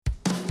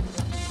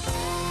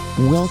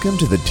Welcome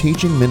to the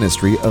teaching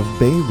ministry of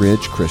Bay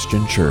Ridge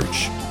Christian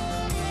Church.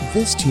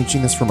 This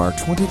teaching is from our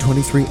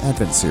 2023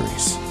 Advent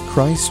series,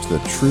 Christ the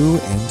True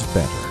and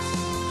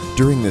Better.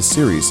 During this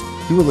series,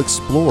 we will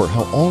explore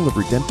how all of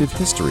redemptive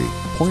history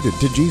pointed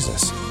to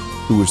Jesus,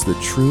 who is the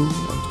true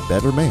and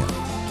better man,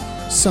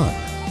 Son,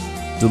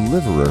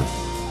 Deliverer,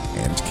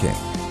 and King.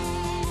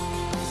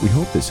 We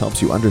hope this helps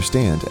you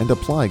understand and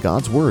apply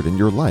God's Word in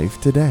your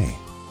life today.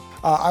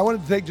 I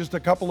wanted to take just a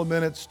couple of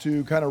minutes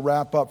to kind of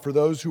wrap up. For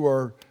those who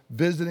are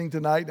visiting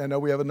tonight, I know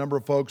we have a number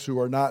of folks who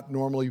are not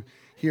normally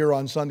here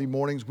on Sunday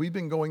mornings. We've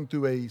been going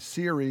through a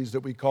series that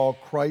we call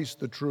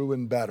Christ the True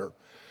and Better.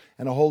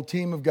 And a whole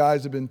team of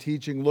guys have been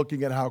teaching,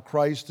 looking at how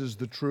Christ is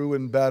the true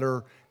and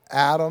better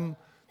Adam,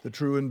 the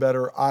true and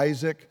better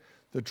Isaac,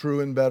 the true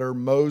and better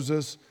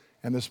Moses.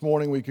 And this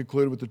morning we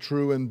concluded with the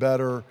true and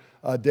better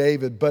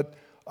David. But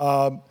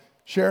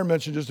Sharon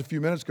mentioned just a few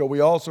minutes ago,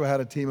 we also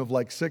had a team of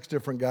like 6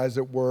 different guys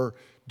that were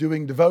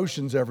doing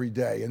devotions every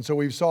day. And so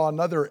we saw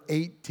another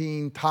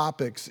 18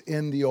 topics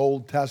in the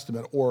Old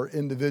Testament, or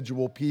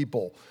individual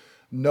people,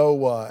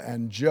 Noah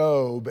and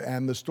Job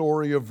and the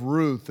story of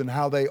Ruth, and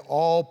how they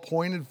all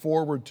pointed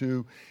forward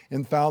to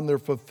and found their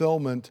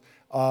fulfillment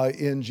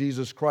in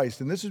Jesus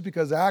Christ. And this is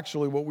because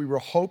actually what we were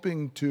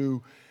hoping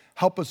to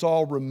help us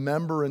all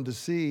remember and to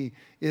see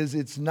is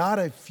it's not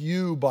a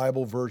few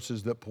Bible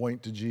verses that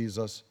point to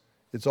Jesus.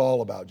 It's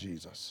all about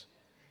Jesus.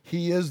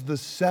 He is the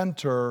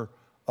center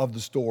of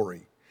the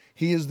story.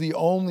 He is the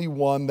only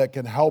one that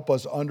can help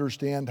us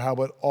understand how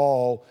it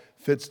all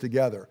fits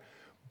together.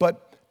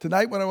 But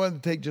tonight, what I want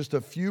to take just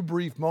a few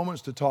brief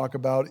moments to talk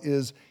about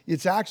is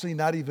it's actually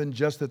not even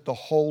just that the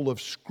whole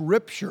of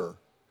Scripture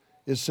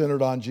is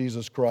centered on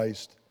Jesus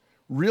Christ.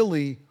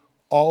 Really,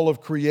 all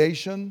of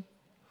creation,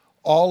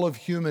 all of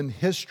human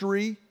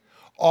history,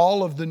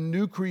 all of the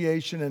new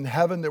creation in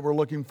heaven that we're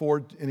looking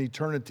forward in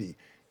eternity,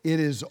 it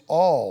is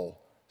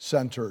all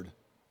centered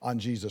on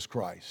Jesus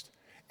Christ.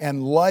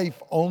 And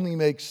life only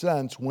makes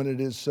sense when it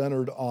is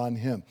centered on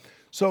Him.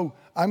 So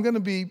I'm going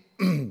to be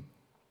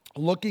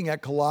looking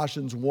at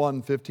Colossians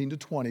 1, 15 to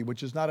 20,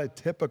 which is not a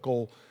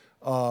typical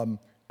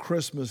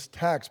Christmas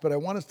text, but I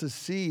want us to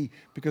see,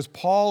 because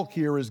Paul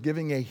here is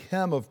giving a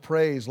hymn of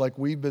praise like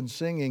we've been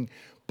singing,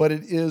 but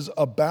it is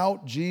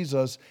about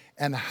Jesus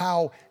and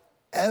how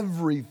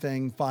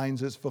everything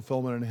finds its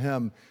fulfillment in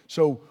Him.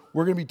 So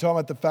we're going to be talking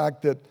about the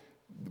fact that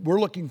we're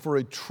looking for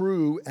a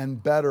true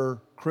and better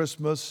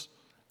Christmas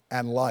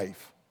and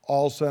life,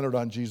 all centered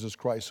on Jesus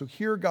Christ. So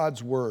hear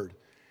God's word.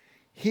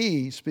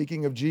 He,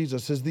 speaking of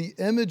Jesus, is the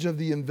image of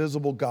the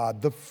invisible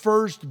God, the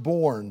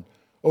firstborn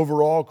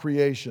over all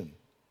creation.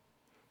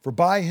 For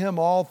by Him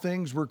all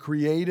things were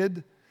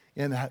created,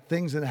 in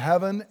things in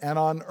heaven and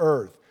on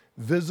earth,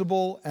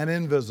 visible and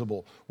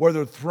invisible,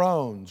 whether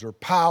thrones or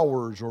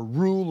powers or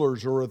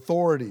rulers or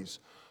authorities.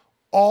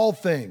 All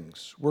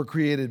things were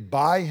created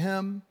by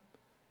Him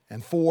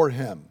and for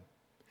Him.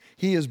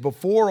 He is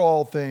before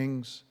all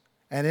things,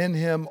 and in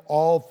Him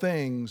all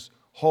things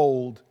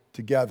hold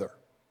together.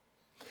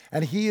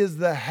 And He is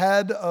the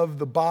head of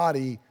the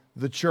body,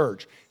 the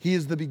church. He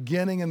is the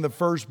beginning and the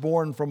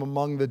firstborn from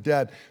among the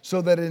dead, so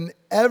that in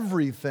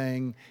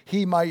everything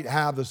He might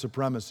have the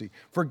supremacy.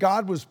 For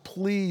God was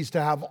pleased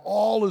to have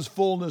all His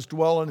fullness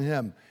dwell in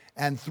Him,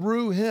 and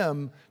through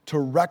Him to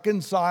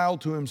reconcile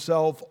to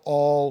Himself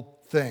all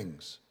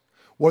things,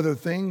 whether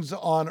things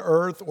on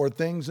earth or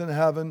things in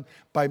heaven,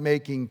 by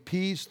making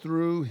peace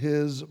through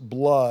His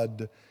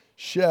blood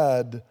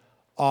shed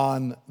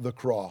on the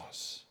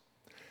cross.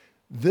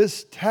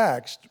 This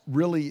text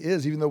really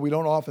is, even though we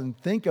don't often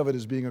think of it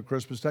as being a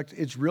Christmas text,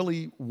 it's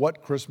really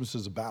what Christmas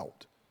is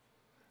about.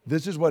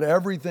 This is what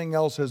everything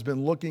else has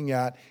been looking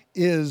at,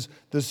 is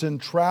the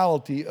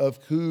centrality of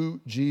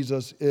who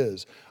Jesus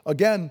is.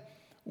 Again,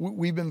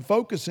 we've been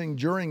focusing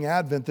during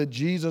Advent that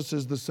Jesus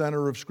is the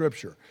center of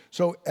Scripture.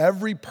 So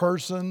every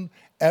person,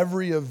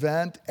 every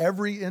event,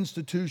 every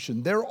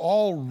institution, they're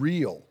all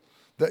real.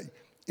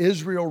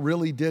 Israel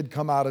really did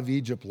come out of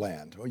Egypt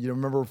land. You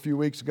remember a few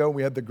weeks ago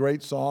we had the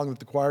great song that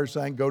the choir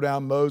sang, "Go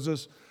Down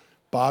Moses,"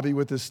 Bobby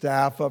with his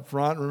staff up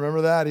front.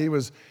 Remember that? He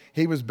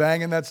was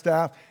banging that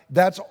staff.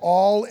 That's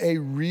all a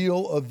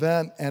real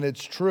event, and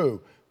it's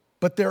true.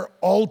 But their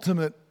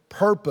ultimate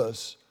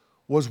purpose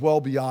was well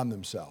beyond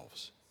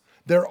themselves.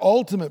 Their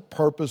ultimate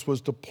purpose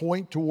was to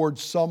point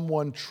towards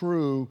someone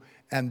true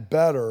and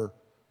better,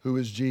 who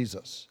is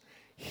Jesus.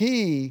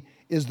 He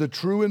is the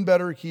true and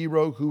better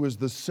hero who is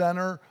the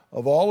center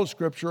of all of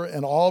Scripture,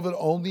 and all of it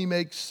only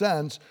makes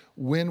sense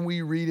when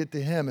we read it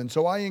to Him. And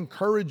so I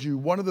encourage you,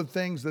 one of the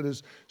things that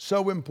is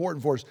so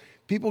important for us,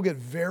 people get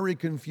very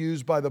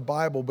confused by the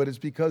Bible, but it's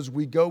because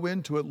we go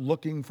into it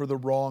looking for the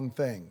wrong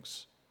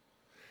things.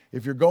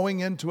 If you're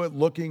going into it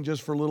looking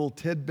just for little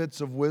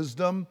tidbits of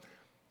wisdom,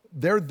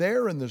 they're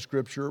there in the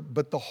Scripture,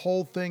 but the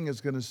whole thing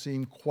is going to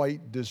seem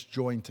quite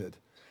disjointed.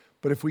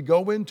 But if we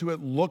go into it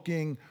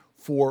looking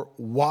for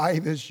why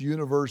this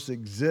universe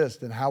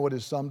exists and how it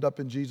is summed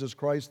up in Jesus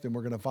Christ, then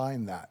we're going to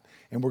find that.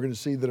 And we're going to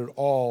see that it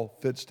all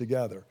fits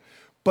together.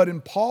 But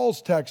in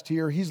Paul's text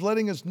here, he's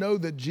letting us know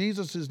that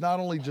Jesus is not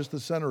only just the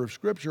center of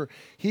Scripture,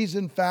 he's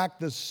in fact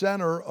the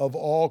center of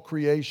all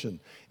creation.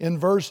 In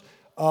verse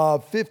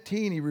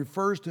 15, he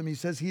refers to him, he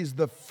says he's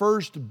the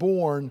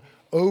firstborn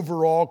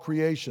over all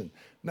creation.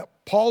 Now,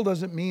 Paul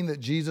doesn't mean that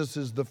Jesus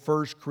is the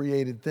first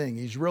created thing.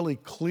 He's really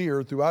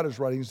clear throughout his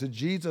writings that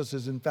Jesus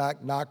is in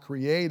fact not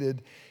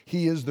created,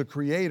 he is the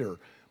creator.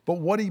 But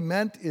what he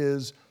meant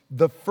is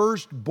the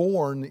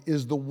firstborn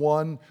is the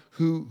one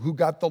who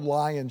got the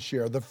lion's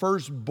share. The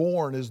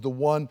firstborn is the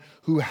one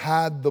who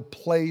had the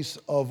place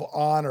of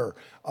honor.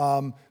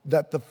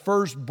 That the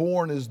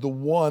firstborn is the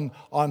one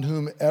on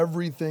whom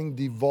everything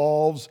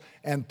devolves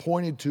and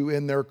pointed to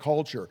in their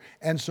culture.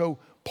 And so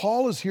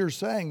Paul is here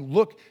saying,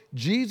 look,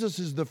 Jesus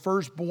is the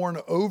firstborn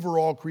over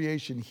all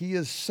creation. He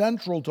is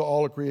central to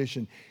all of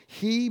creation.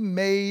 He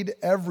made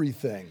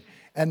everything.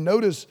 And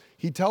notice,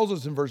 he tells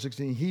us in verse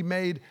 16, he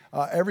made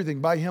everything.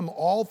 By him,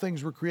 all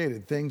things were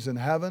created. Things in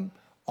heaven,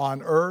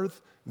 on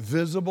earth,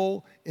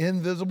 visible,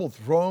 invisible,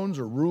 thrones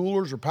or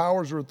rulers or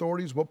powers or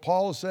authorities. What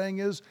Paul is saying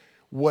is,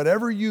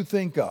 whatever you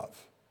think of,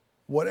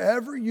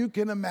 whatever you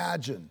can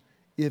imagine,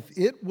 if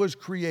it was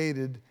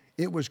created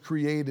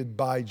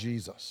by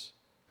Jesus.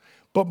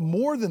 But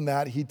more than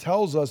that, he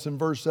tells us in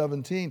verse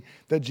 17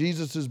 that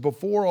Jesus is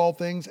before all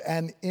things,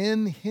 and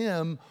in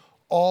him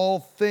all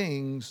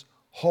things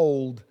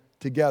hold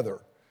together.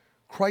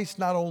 Christ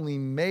not only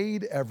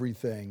made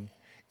everything,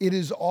 it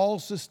is all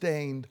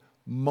sustained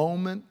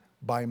moment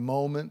by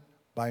moment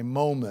by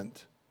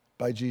moment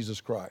by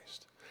Jesus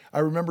Christ. I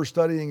remember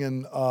studying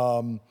in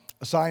a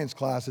science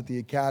class at the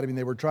academy, and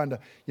they were trying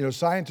to,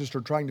 scientists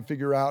are trying to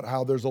figure out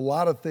how there's a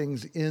lot of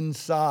things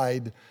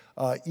inside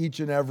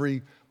each and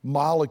every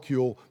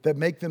molecule that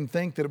make them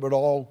think that it would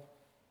all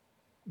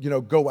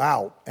go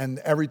out and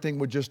everything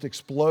would just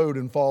explode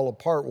and fall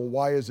apart. Well,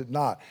 why is it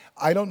not?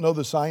 I don't know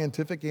the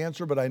scientific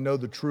answer, but I know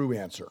the true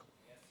answer.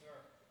 Yes, sir.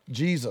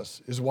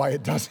 Jesus is why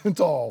it doesn't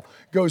all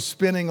go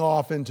spinning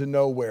off into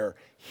nowhere.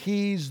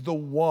 He's the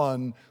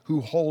one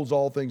who holds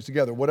all things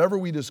together. Whatever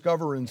we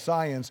discover in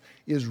science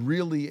is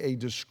really a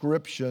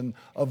description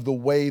of the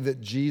way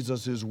that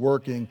Jesus is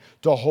working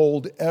to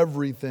hold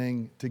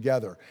everything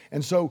together.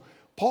 And so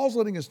Paul's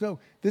letting us know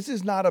this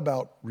is not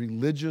about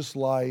religious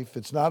life.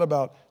 It's not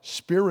about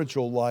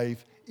spiritual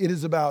life. It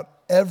is about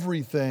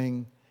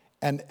everything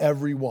and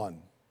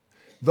everyone.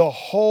 The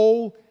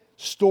whole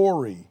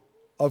story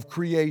of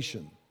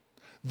creation,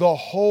 the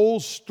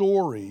whole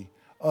story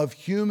of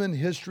human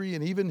history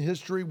and even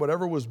history,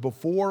 whatever was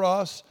before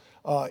us,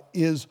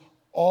 is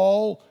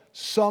all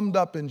summed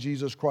up in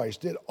Jesus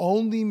Christ. It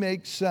only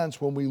makes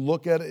sense when we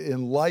look at it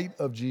in light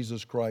of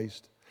Jesus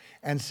Christ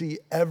and see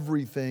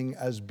everything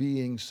as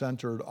being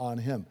centered on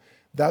him.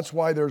 That's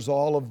why there's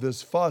all of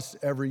this fuss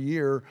every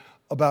year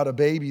about a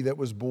baby that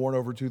was born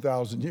over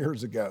 2,000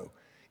 years ago,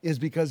 is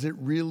because it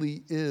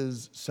really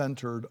is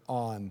centered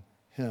on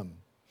him.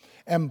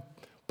 And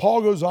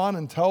Paul goes on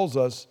and tells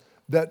us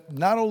that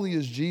not only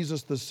is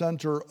Jesus the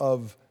center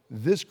of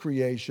this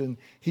creation,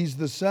 he's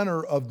the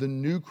center of the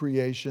new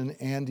creation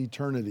and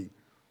eternity.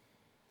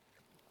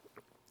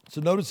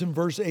 So notice in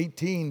verse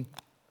 18,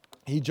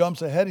 he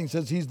jumps ahead and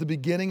says he's the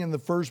beginning and the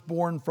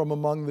firstborn from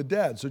among the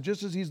dead. So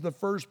just as he's the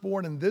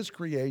firstborn in this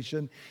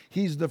creation,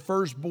 he's the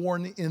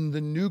firstborn in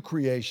the new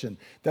creation.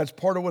 That's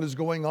part of what is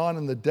going on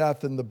in the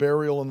death and the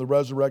burial and the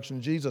resurrection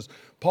of Jesus.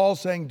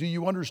 Paul's saying, do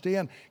you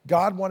understand?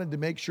 God wanted to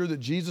make sure that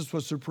Jesus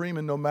was supreme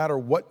in no matter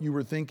what you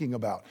were thinking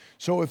about.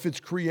 So if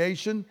it's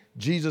creation,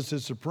 Jesus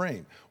is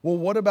supreme. Well,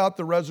 what about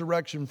the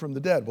resurrection from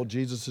the dead? Well,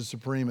 Jesus is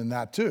supreme in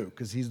that too,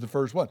 because he's the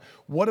first one.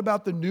 What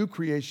about the new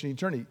creation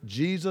eternity?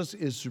 Jesus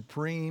is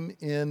supreme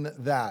in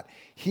that.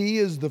 He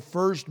is the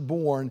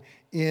firstborn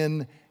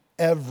in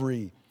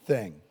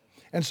everything.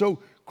 And so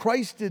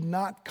Christ did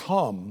not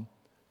come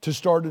to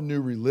start a new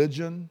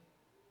religion,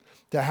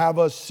 to have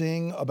us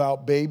sing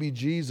about baby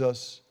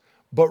Jesus,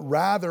 but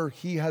rather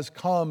he has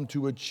come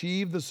to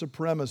achieve the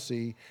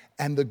supremacy.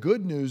 And the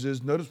good news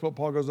is, notice what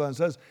Paul goes on and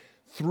says,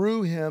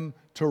 through him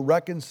to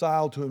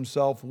reconcile to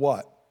himself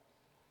what?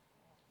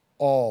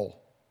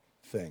 All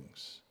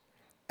things.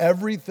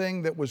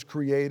 Everything that was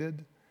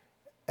created,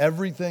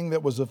 everything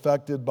that was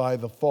affected by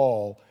the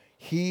fall,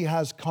 he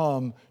has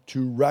come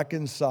to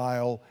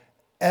reconcile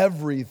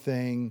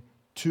everything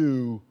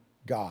to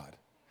God.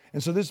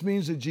 And so this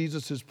means that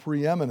Jesus is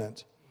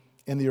preeminent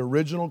in the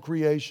original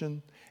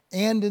creation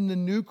and in the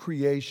new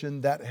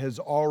creation that has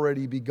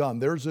already begun.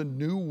 There's a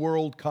new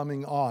world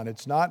coming on.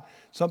 It's not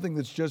something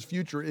that's just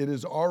future. It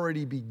has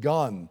already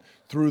begun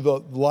through the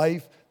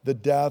life, the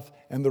death,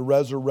 and the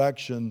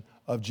resurrection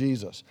of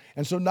Jesus.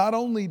 And so not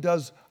only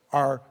does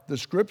the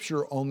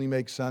scripture only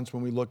make sense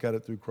when we look at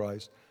it through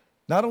Christ,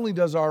 not only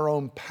does our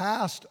own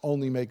past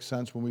only make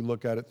sense when we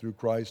look at it through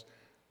Christ,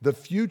 the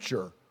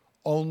future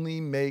only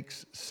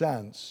makes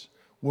sense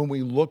when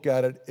we look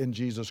at it in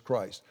Jesus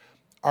Christ.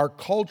 Our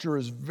culture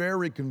is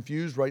very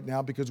confused right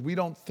now because we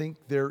don't think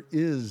there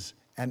is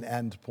an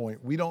end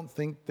point. We don't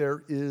think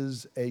there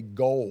is a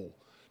goal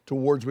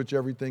towards which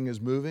everything is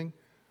moving,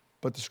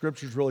 but the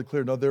scripture is really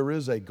clear. No, there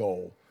is a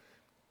goal.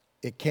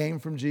 It came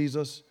from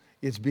Jesus.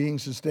 It's being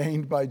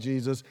sustained by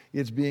Jesus.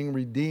 It's being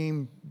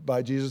redeemed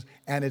by Jesus.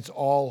 And it's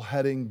all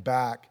heading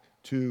back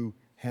to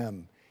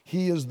him.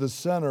 He is the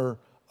center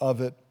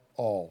of it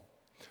all.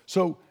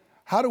 So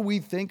how do we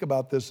think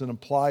about this and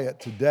apply it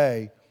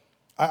today?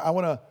 I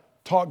want to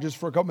talk just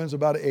for a couple minutes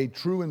about a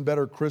true and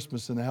better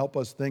Christmas and help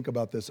us think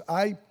about this.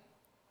 I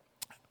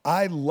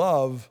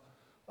love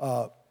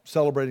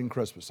celebrating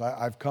Christmas.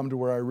 I've come to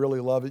where I really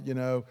love it,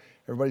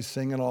 Everybody's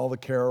singing all the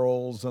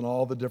carols and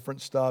all the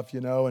different stuff,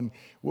 and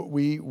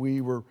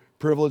we were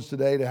privileged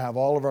today to have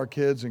all of our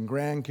kids and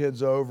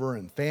grandkids over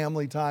and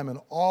family time, and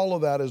all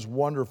of that is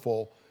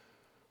wonderful.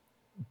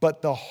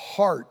 But the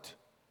heart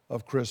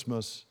of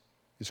Christmas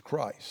is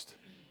Christ.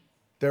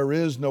 There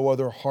is no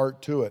other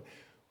heart to it.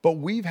 But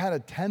we've had a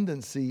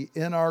tendency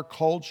in our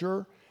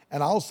culture,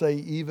 and I'll say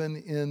even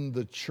in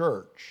the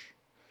church,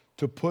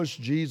 to push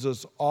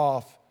Jesus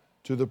off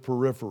to the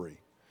periphery.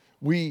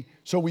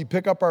 So we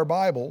pick up our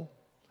Bible,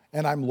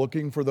 and I'm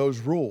looking for those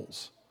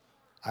rules.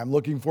 I'm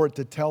looking for it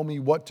to tell me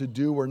what to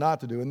do or not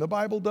to do. And the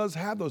Bible does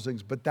have those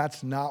things, but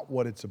that's not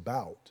what it's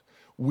about.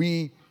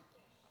 We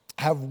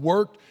have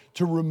worked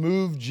to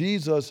remove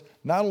Jesus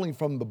not only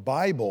from the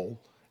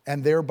Bible,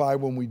 and thereby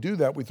when we do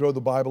that, we throw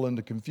the Bible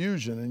into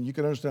confusion. And you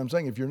can understand what I'm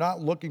saying. If you're not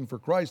looking for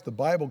Christ, the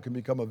Bible can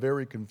become a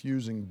very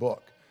confusing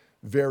book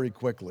very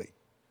quickly.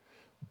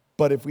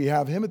 But if we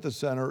have him at the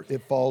center,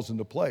 it falls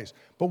into place.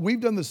 But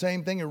we've done the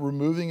same thing at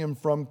removing him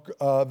from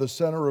the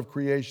center of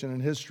creation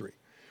and history.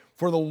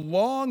 For the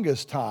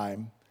longest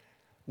time,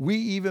 we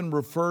even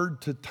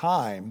referred to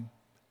time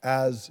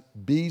as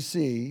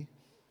BC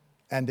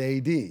and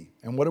AD.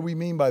 And what do we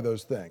mean by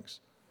those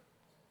things?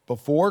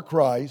 Before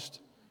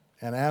Christ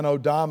and Anno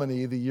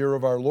Domini, the year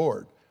of our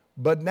Lord.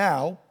 But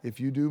now, if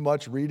you do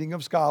much reading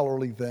of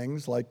scholarly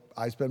things, like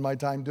I spend my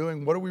time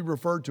doing, what do we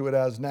refer to it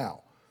as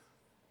now?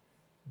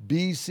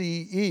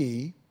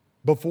 BCE,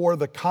 before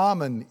the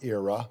Common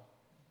Era,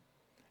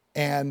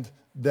 and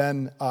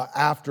then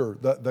after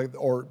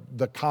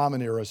the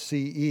Common Era,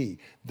 CE.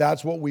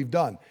 That's what we've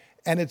done.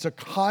 And it's a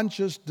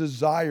conscious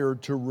desire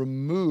to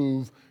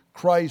remove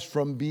Christ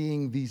from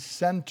being the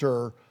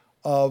center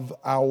of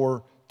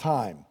our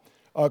time.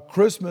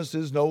 Christmas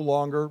is no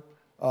longer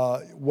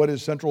what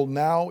is central.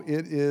 Now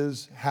it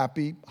is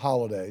happy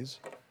holidays.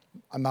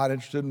 I'm not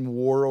interested in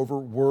war over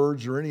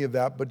words or any of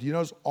that, but you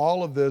notice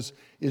all of this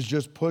is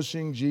just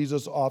pushing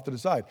Jesus off to the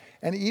side.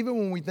 And even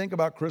when we think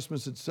about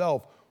Christmas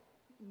itself,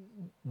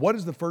 what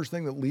is the first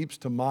thing that leaps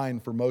to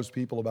mind for most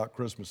people about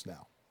Christmas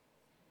now?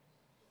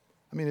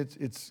 I mean,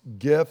 it's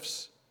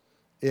gifts,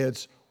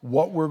 it's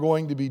what we're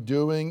going to be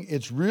doing.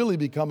 It's really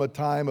become a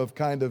time of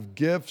kind of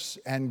gifts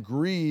and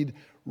greed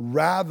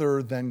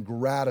rather than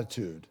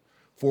gratitude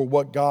for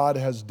what God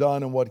has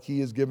done and what he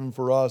has given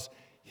for us,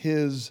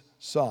 his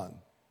Son.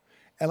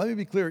 And let me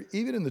be clear,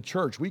 even in the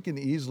church, we can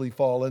easily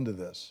fall into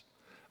this.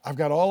 I've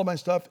got all of my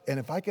stuff, and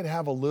if I could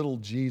have a little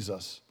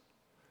Jesus,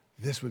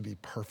 this would be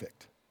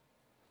perfect.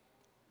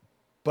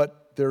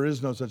 But there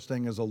is no such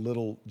thing as a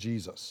little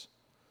Jesus.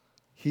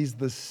 He's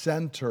the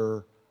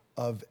center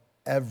of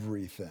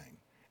everything.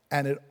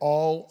 And it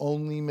all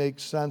only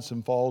makes sense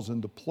and falls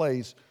into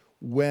place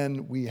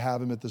when we have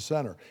him at the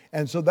center.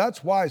 And so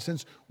that's why,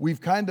 since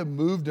we've kind of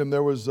moved him,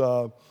 there was,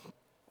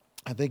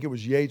 I think it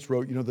was Yeats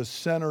wrote, the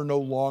center no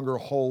longer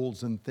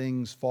holds and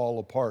things fall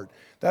apart.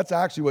 That's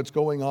actually what's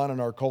going on in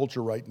our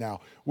culture right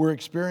now. We're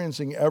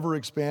experiencing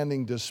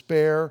ever-expanding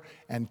despair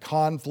and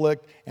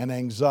conflict and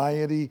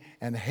anxiety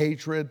and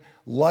hatred.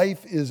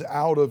 Life is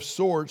out of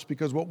sorts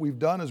because what we've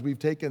done is we've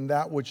taken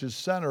that which is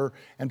center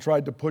and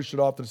tried to push it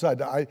off to the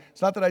side.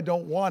 It's not that I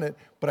don't want it,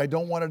 but I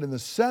don't want it in the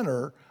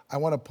center. I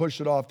want to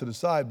push it off to the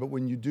side. But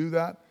when you do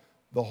that,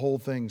 the whole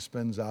thing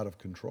spins out of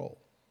control.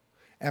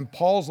 And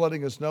Paul's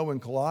letting us know in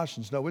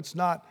Colossians, no, it's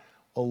not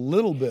a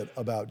little bit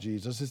about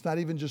Jesus. It's not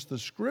even just the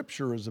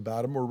scripture is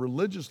about him or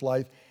religious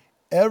life.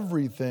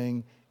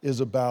 Everything is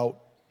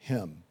about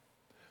him.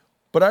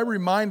 But I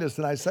remind us,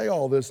 and I say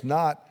all this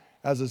not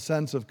as a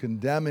sense of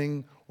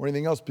condemning or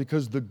anything else,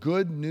 because the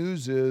good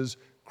news is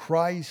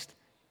Christ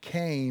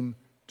came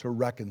to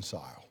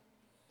reconcile.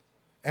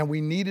 And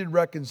we needed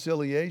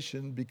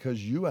reconciliation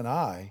because you and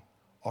I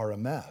are a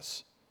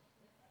mess.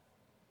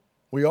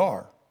 We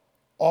are.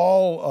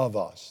 All of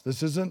us.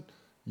 This isn't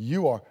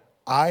you are.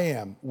 I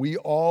am. We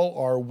all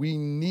are. We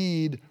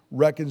need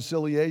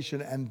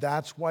reconciliation. And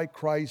that's why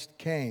Christ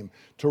came,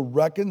 to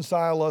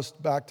reconcile us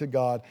back to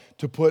God,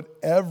 to put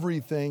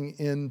everything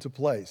into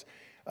place.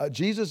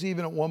 Jesus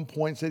even at one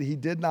point said he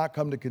did not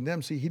come to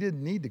condemn. See, he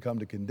didn't need to come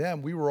to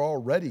condemn. We were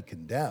already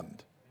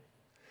condemned.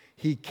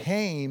 He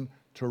came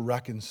to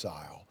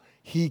reconcile.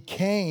 He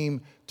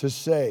came to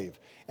save.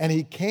 And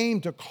he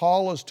came to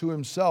call us to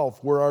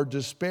himself, where our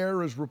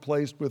despair is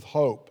replaced with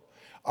hope,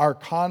 our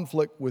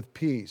conflict with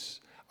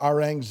peace,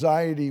 our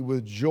anxiety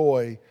with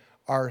joy,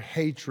 our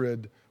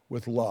hatred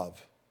with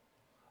love.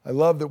 I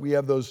love that we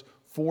have those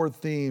 4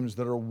 themes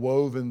that are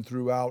woven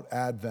throughout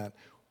Advent.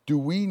 Do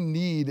we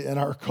need in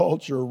our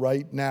culture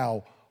right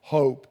now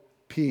hope,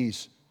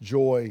 peace,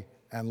 joy,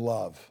 and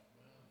love?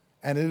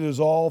 And it is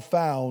all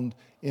found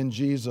in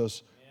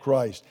Jesus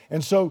Christ.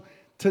 And so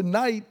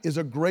tonight is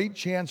a great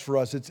chance for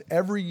us. It's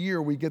every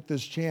year we get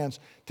this chance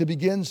to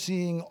begin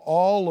seeing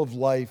all of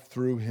life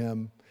through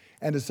him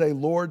and to say,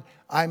 Lord,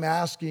 I'm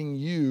asking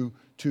you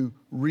to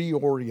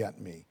reorient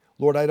me.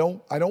 Lord, I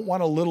don't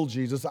want a little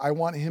Jesus. I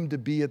want him to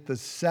be at the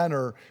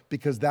center,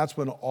 because that's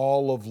when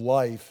all of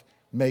life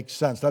makes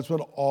sense. That's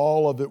when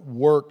all of it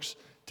works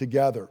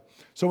together.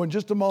 So in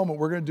just a moment,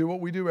 we're going to do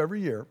what we do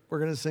every year. We're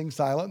going to sing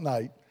Silent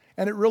Night.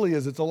 And it really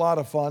is. It's a lot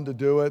of fun to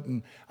do it.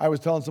 And I was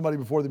telling somebody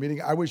before the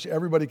meeting, I wish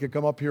everybody could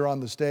come up here on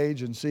the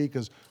stage and see,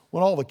 because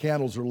when all the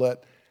candles are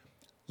lit,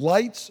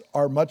 lights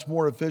are much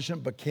more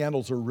efficient, but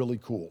candles are really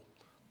cool.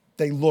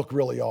 They look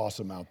really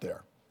awesome out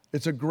there.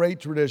 It's a great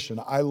tradition.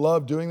 I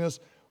love doing this,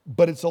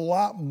 but it's a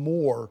lot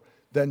more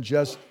than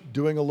just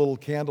doing a little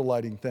candle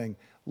lighting thing.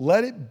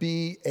 Let it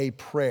be a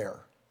prayer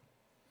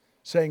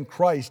saying,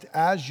 Christ,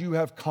 as you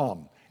have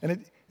come.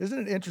 And isn't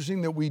it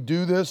interesting that we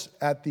do this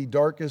at the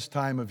darkest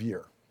time of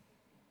year?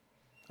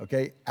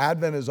 Okay,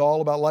 Advent is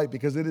all about light,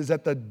 because it is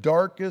at the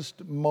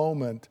darkest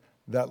moment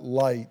that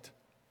light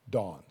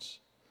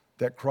dawns,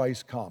 that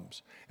Christ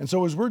comes. And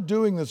so as we're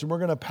doing this, and we're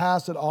going to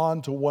pass it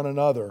on to one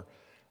another,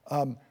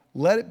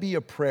 let it be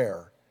a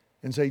prayer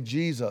and say,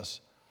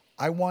 Jesus,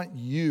 I want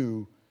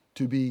you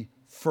to be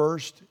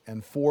first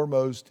and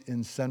foremost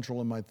and central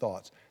in my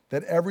thoughts.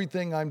 That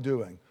everything I'm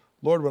doing,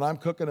 Lord, when I'm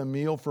cooking a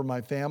meal for my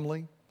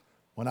family,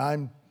 when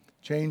I'm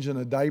changing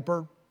a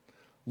diaper,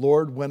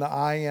 Lord, when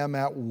I am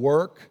at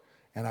work,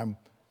 and I'm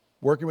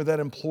working with that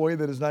employee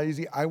that is not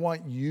easy, I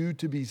want you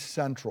to be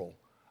central.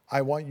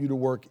 I want you to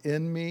work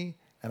in me,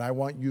 and I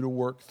want you to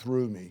work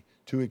through me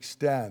to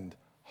extend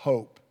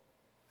hope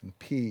and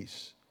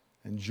peace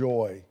and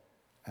joy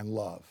and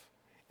love.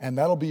 And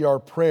that'll be our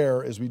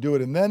prayer as we do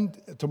it. And then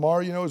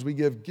tomorrow, as we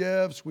give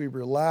gifts, we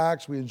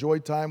relax, we enjoy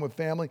time with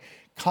family,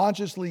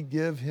 consciously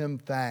give him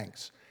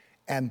thanks.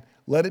 And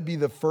let it be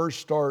the first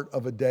start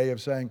of a day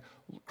of saying,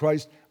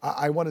 Christ,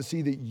 I want to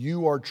see that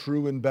you are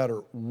true and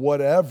better.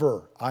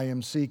 Whatever I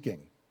am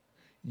seeking,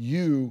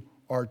 you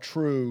are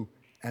true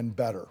and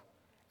better.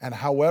 And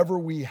however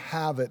we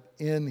have it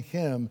in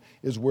him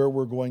is where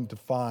we're going to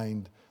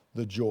find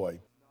the joy.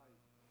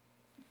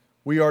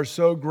 We are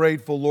so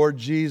grateful, Lord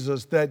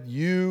Jesus, that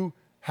you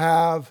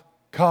have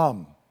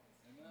come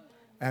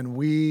and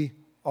we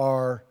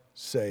are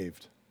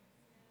saved.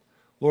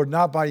 Lord,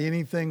 not by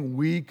anything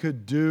we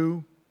could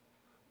do,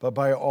 but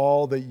by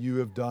all that you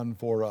have done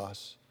for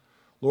us.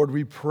 Lord,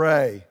 we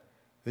pray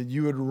that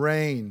you would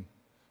reign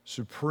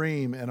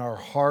supreme in our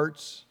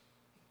hearts,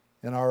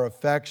 in our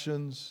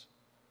affections,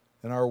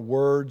 in our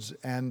words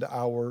and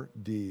our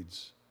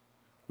deeds.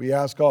 We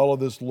ask all of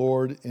this,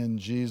 Lord, in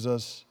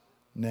Jesus'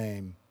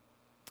 name.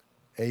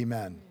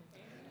 Amen.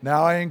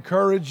 Now I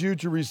encourage you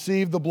to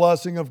receive the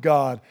blessing of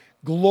God.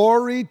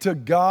 Glory to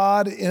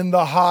God in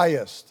the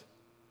highest,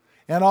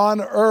 and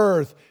on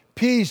earth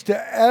peace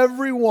to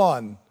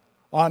everyone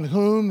on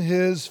whom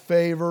his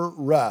favor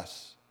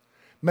rests.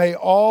 May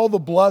all the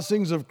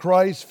blessings of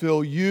Christ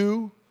fill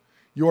you,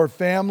 your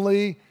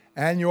family,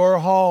 and your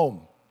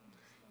home.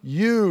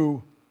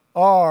 You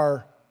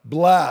are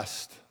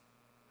blessed.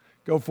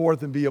 Go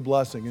forth and be a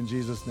blessing in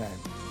Jesus' name.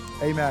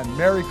 Amen.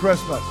 Merry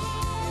Christmas.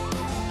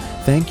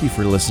 Thank you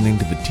for listening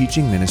to the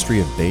teaching ministry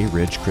of Bay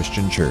Ridge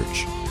Christian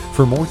Church.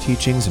 For more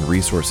teachings and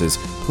resources,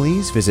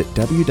 please visit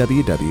www.brcc.church.